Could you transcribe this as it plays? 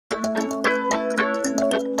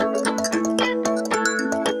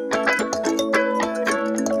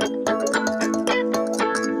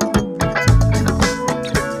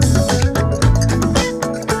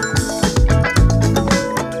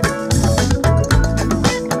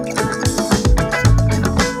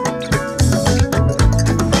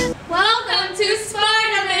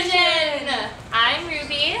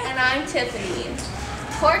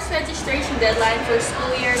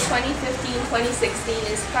2016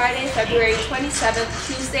 is Friday, February 27th,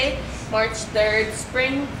 Tuesday, March 3rd,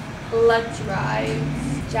 Spring Blood Drive,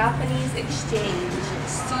 Japanese Exchange.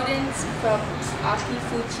 Students from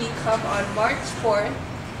Akifuchi come on March 4th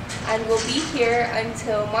and will be here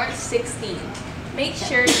until March 16th. Make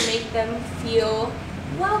sure to make them feel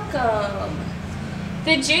welcome.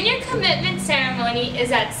 The junior commitment ceremony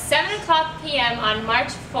is at 7:00 p.m. on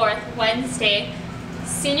March 4th, Wednesday.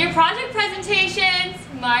 Senior project presentations,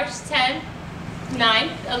 March 10th,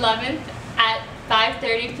 9th, 11th at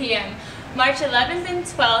 5:30 p.m. March 11th and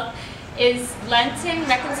 12th is Lenten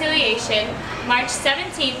Reconciliation. March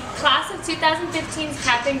 17th, Class of 2015's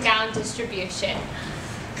cap and gown distribution.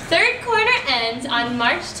 Third quarter ends on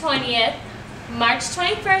March 20th. March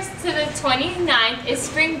 21st to the 29th is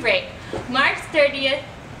spring break. March 30th,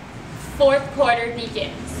 fourth quarter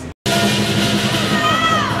begins.